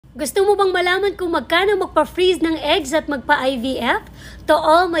Gusto mo bang malaman kung magkano magpa-freeze ng eggs at magpa-IVF? To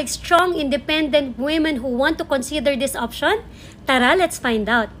all my strong, independent women who want to consider this option? Tara, let's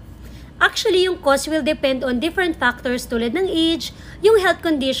find out. Actually, yung cost will depend on different factors tulad ng age, yung health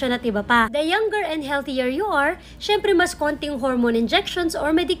condition at iba pa. The younger and healthier you are, syempre mas konting hormone injections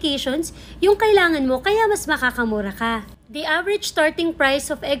or medications yung kailangan mo kaya mas makakamura ka. The average starting price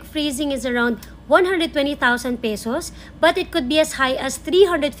of egg freezing is around 120,000 pesos, but it could be as high as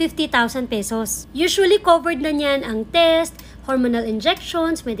 350,000 pesos. Usually covered na niyan ang test, hormonal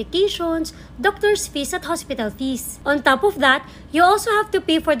injections, medications, doctor's fees at hospital fees. On top of that, you also have to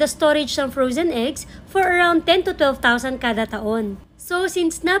pay for the storage ng frozen eggs for around 10 to 12,000 kada taon. So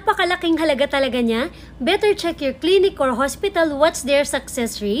since napakalaking halaga talaga niya, better check your clinic or hospital what's their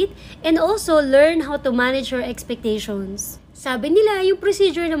success rate and also learn how to manage your expectations. Sabi nila, yung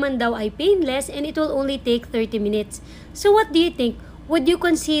procedure naman daw ay painless and it will only take 30 minutes. So what do you think? Would you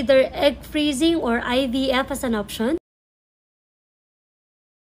consider egg freezing or IVF as an option?